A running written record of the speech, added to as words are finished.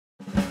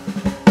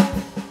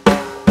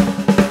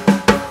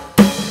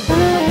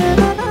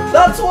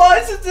why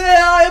today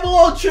I am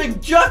launching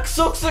Jack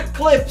Sucks at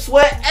Clips,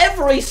 where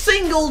every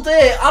single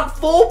day at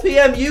 4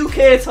 PM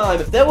UK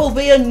time, there will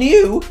be a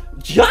new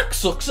Jack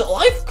Sucks at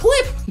Life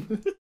clip.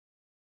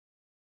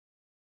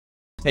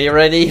 Are you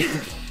ready?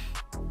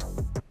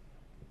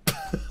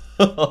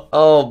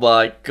 Oh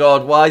my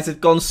god, why has it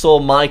gone so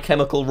My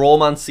Chemical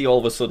Romance-y all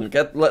of a sudden?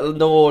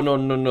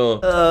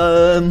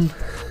 No.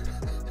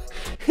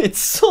 It's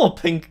so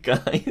pink,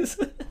 guys.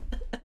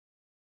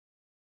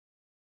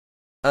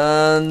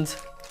 And...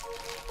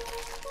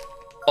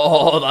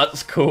 oh,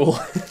 that's cool.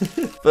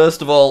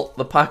 First of all,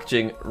 the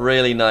packaging,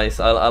 really nice.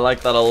 I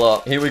like that a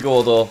lot. Here we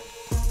go, though.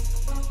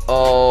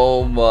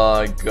 Oh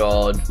my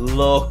god.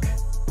 Look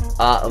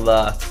at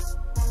that.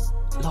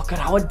 Look at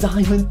our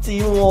Diamond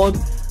Team Award.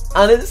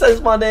 And it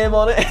says my name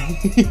on it.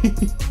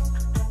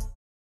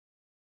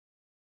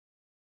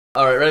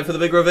 Alright, ready for the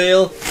big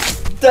reveal?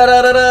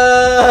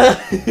 Da-da-da-da!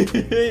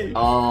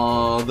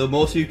 Oh, the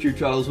most YouTube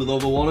channels with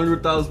over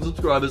 100,000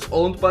 subscribers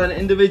owned by an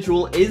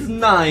individual is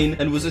 9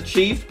 and was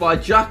achieved by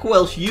Jack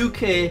Welsh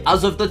UK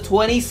as of the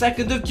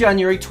 22nd of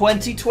January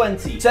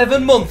 2020.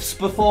 7 months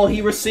before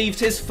he received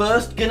his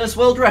first Guinness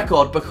World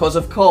Record, because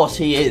of course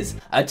he is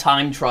a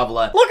time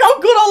traveller. Look how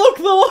good I look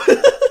though!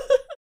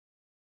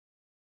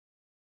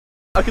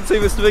 I can see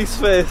Mr. Beast's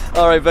face.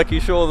 Alright,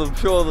 Becky, show them,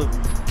 show them.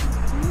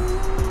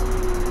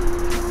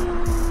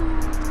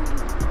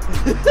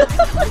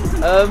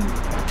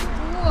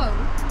 Whoa.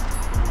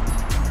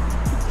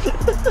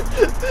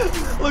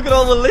 Look at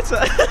all the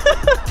litter.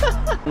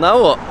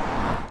 Now what?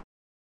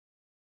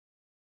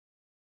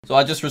 So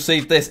I just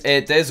received this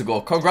 8 days ago.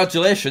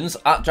 Congratulations,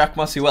 at Jack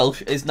Massey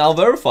Welsh is now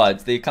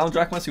verified. The account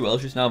Jack Massey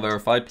Welsh is now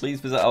verified.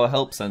 Please visit our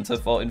help centre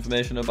for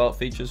information about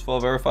features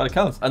for verified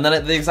accounts. And then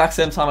at the exact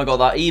same time I got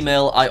that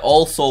email, I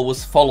also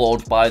was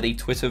followed by the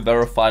Twitter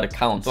verified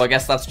account. So I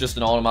guess that's just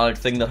an automatic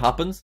thing that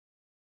happens.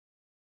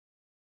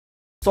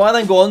 So I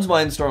then go onto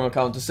my Instagram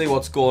account to see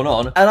what's going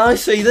on, and I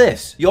see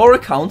this. Your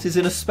account is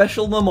in a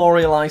special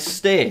memorialized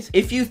state.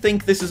 If you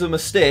think this is a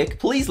mistake,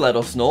 please let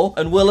us know,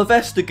 and we'll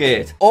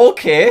investigate.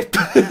 Okay.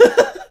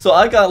 So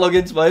I can't log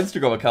into my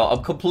Instagram account.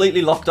 I'm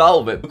completely locked out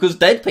of it, because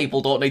dead people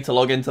don't need to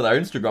log into their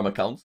Instagram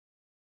accounts.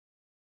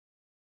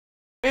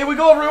 Here we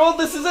go, everyone.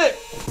 This is it.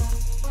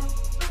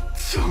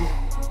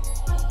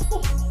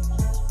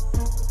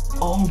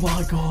 Oh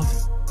my god.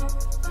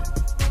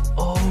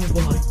 Oh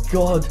my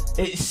god,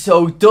 it's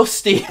so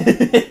dusty.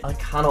 I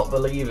cannot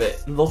believe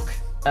it. Look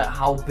at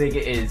how big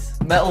it is.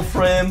 Metal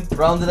frame,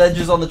 rounded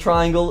edges on the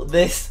triangle.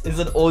 This is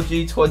an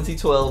OG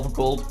 2012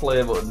 gold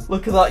play button.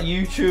 Look at that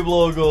YouTube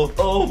logo.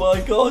 Oh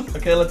my god.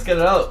 Okay, let's get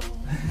it out.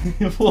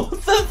 What?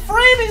 The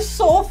frame is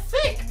so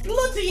thick.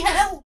 Bloody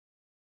hell.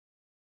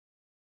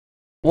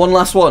 One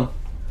last one.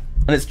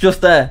 And it's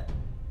just there.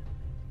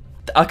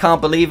 I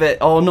can't believe it.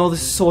 Oh no,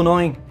 this is so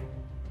annoying.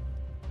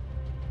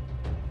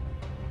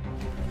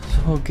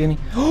 Oh, Guinea.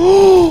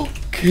 Oh,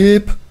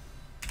 Cape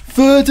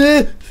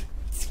Verde.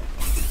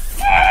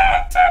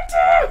 I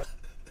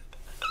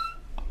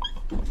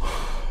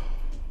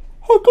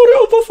got it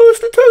on my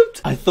first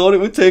attempt. I thought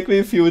it would take me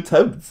a few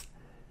attempts,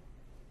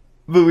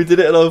 but we did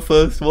it on our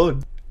first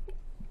one.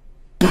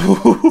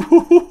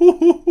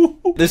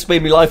 This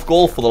made me life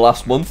goal for the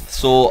last month,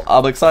 so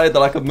I'm excited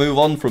that I can move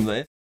on from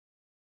this.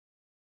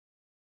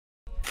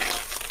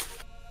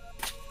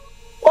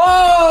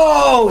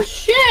 Oh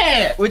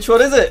shit! Which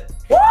one is it?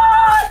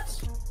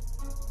 What?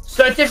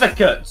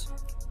 Certificate.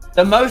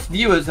 The most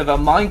viewers of a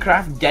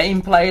Minecraft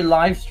gameplay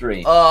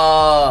livestream.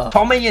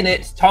 Tommy in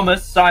it,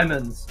 Thomas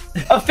Simons.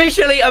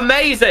 Officially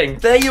amazing.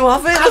 There you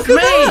have it. That's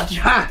me,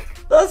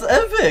 Jack. That's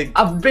epic.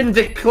 I've been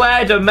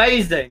declared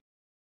amazing.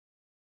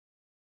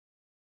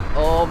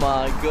 Oh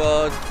my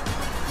god.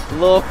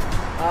 Look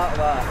at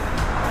that.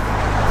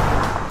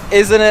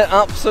 Isn't it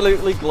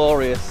absolutely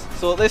glorious?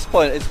 So at this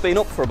point, it's been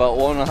up for about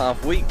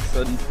 1.5 weeks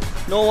and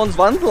no one's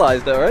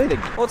vandalised it or anything.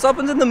 What's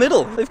happened in the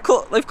middle? They've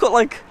cut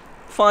like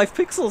 5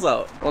 pixels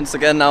out. Once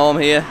again, now I'm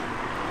here,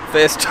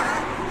 faced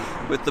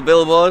with the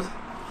billboard.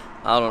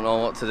 I don't know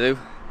what to do.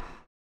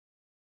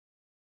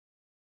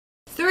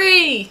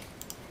 3,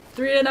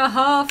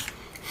 3.5,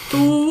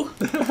 2,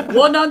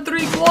 1 and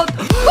 3/4.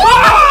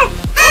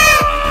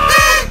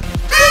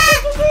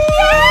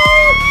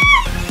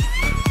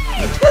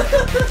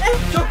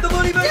 Chuck the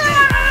money back!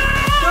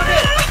 Chuck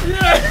it!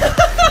 Yeah!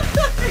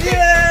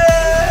 Yeah!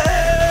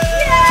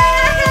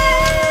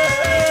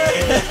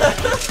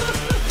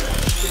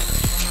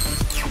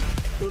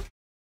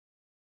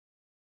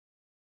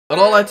 And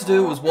all I had to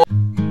do was walk.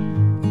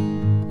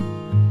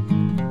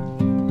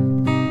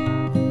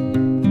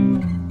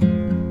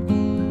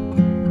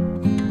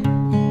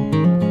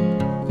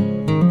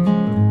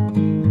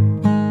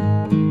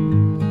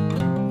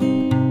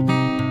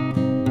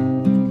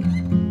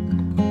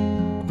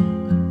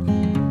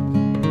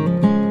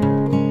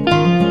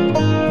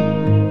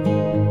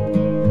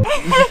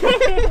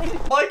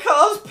 My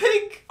car's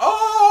pink!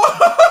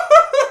 Oh!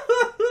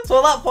 So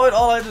at that point,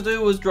 all I had to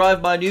do was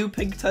drive my new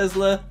pink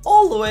Tesla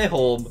all the way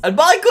home. And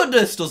my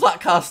goodness, does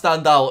that car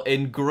stand out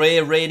in grey,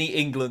 rainy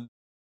England.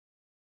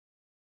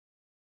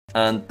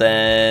 And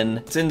then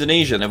it's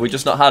Indonesia. Have we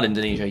just not had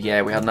Indonesia?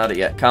 Yeah, we hadn't had it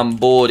yet.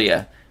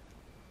 Cambodia.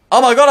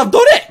 Oh my god, I've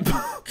done it!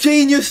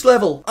 Genius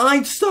level.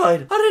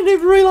 Einstein. I didn't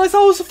even realise that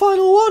was the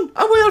final one.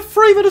 And we had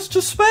 3 minutes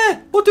to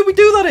spare. What did we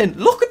do that in?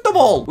 Look at them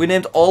all. We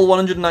named all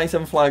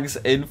 197 flags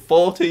in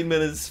 14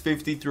 minutes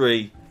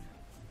 53.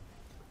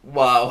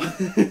 Wow.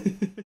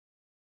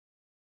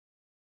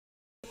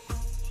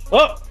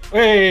 Oh,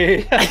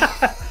 hey!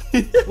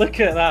 Look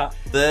at that.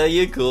 There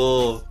you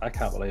go. I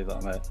can't believe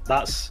that, mate.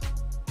 That's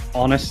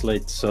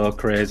honestly so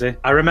crazy.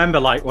 I remember,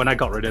 like, when I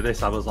got rid of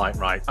this, I was like,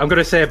 right, I'm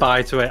gonna say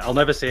bye to it. I'll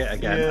never see it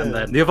again. Yeah. And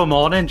then the other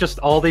morning, just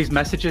all these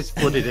messages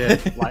flooded in.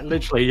 Like,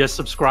 literally, your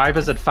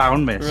subscribers had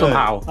found me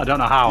somehow. I don't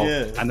know how.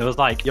 Yeah. And there was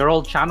like, your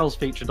old channel's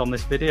featured on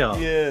this video.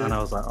 Yeah. And I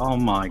was like, oh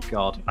my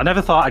god. I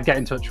never thought I'd get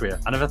in touch with you.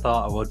 I never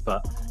thought I would,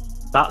 but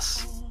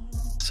that's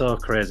so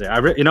crazy.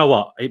 You know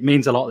what? It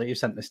means a lot that you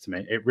sent this to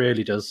me. It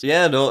really does.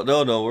 Yeah,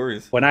 no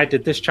worries. When I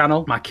did this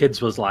channel, my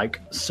kids was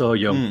like so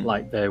young,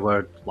 like they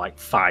were like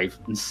 5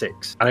 and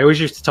 6. And I always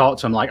used to talk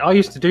to them like, I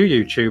used to do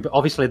YouTube.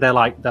 Obviously, they're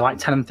like 10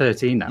 and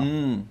 13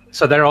 now.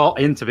 So they're all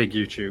into big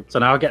YouTube. So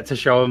now I get to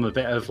show them a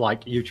bit of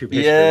like YouTube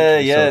history.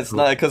 Yeah, it's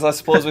nice because I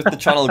suppose with the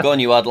channel gone,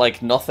 you had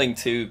like nothing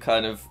to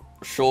kind of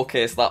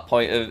showcase that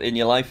point in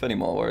your life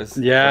anymore. Whereas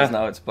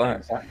now it's back.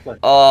 Exactly.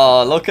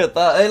 Oh, look at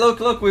that! Hey,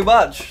 look, we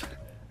match.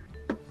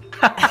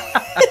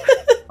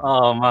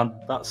 Oh man,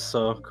 that's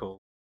so cool.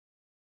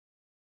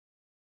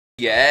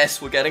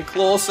 Yes, we're getting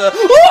closer.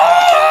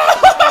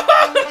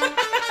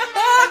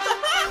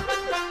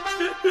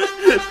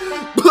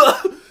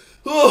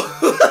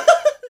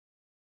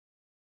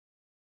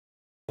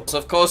 So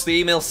of course the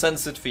email's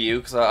censored for you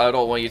because I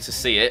don't want you to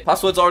see it.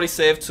 Password's already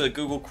saved to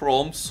Google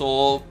Chrome,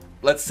 so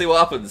let's see what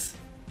happens.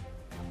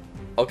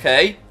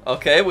 Okay,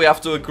 we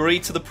have to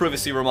agree to the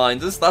privacy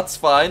reminders. That's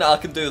fine, I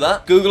can do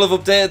that. Google have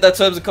updated their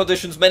terms and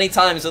conditions many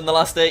times in the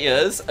last 8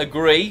 years.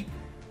 Agree.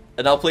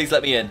 And now please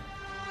let me in.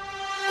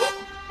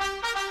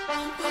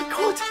 Oh my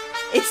god,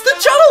 it's the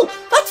channel!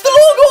 That's the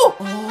logo!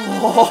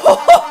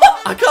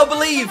 Oh, I can't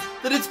believe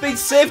that it's been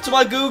saved to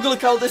my Google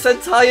account this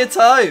entire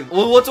time.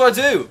 Well, what do I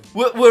do?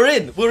 We're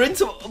in.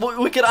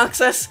 We can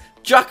access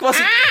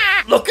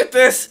JackSucksAtLife. Look at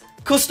this!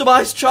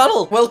 Customized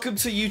channel. Welcome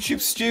to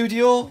YouTube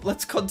Studio.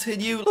 Let's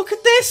continue. Look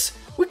at this.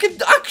 We can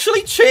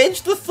actually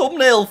change the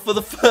thumbnail for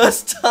the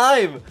first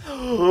time.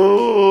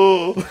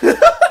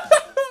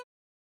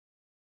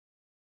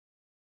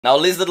 Now,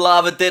 Lizard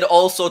Lava did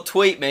also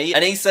tweet me,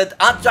 and he said,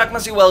 at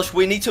JackSucksAtLife,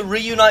 we need to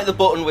reunite the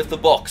button with the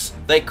box.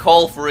 They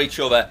call for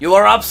each other. You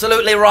are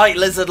absolutely right,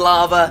 Lizard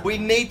Lava. We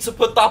need to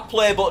put that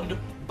play button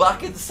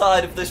back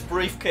inside of this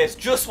briefcase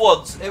just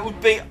once. It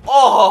would be,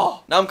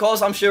 oh! Now, of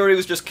course, I'm sure he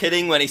was just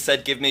kidding when he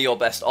said, give me your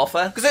best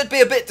offer. Because it'd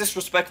be a bit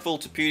disrespectful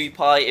to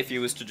PewDiePie if he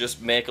was to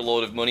just make a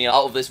load of money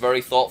out of this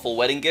very thoughtful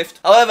wedding gift.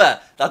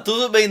 However, that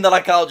doesn't mean that I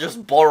can't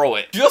just borrow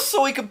it. Just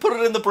so we can put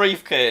it in the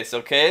briefcase,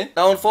 okay?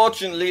 Now,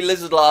 unfortunately,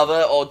 Lizard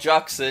Lava, or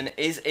Jackson,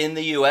 is in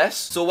the US.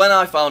 So when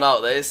I found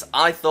out this,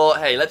 I thought,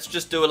 hey, let's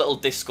just do a little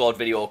Discord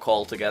video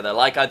call together,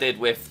 like I did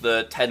with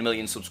the 10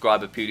 million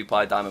subscriber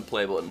PewDiePie Diamond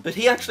Play button. But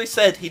he actually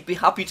said he'd be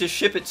happy to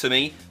ship it to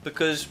me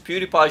because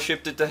PewDiePie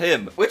shipped it to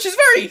him, which is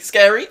very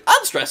scary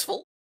and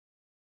stressful.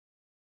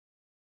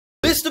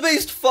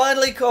 MrBeast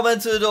finally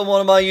commented on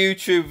one of my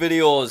YouTube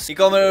videos. He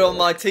commented on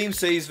my Team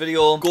C's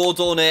video, go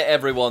donate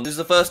everyone. This is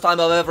the first time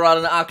I've ever had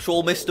an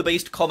actual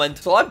MrBeast comment,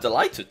 so I'm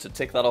delighted to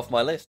tick that off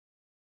my list.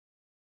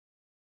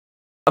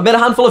 I've made a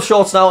handful of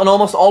shorts now, and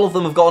almost all of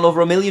them have gotten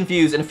over 1 million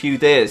views in a few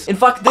days. In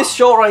fact, this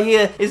short right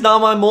here is now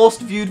my most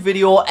viewed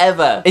video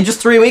ever. In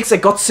just 3 weeks,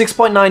 it got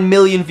 6.9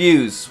 million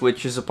views,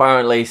 which is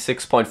apparently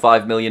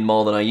 6.5 million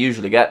more than I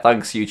usually get,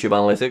 thanks YouTube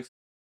Analytics.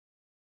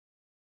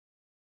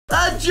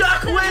 And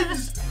Jack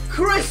wins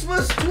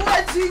Christmas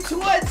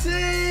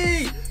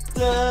 2020!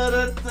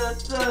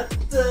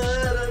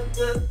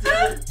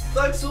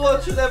 Thanks for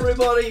watching,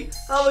 everybody.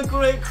 Have a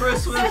great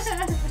Christmas.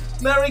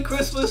 Merry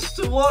Christmas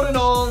to one and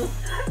all.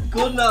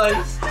 Good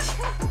night.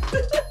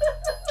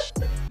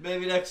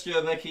 Maybe next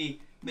year, Becky.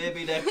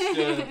 Maybe next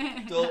year.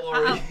 Don't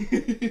worry.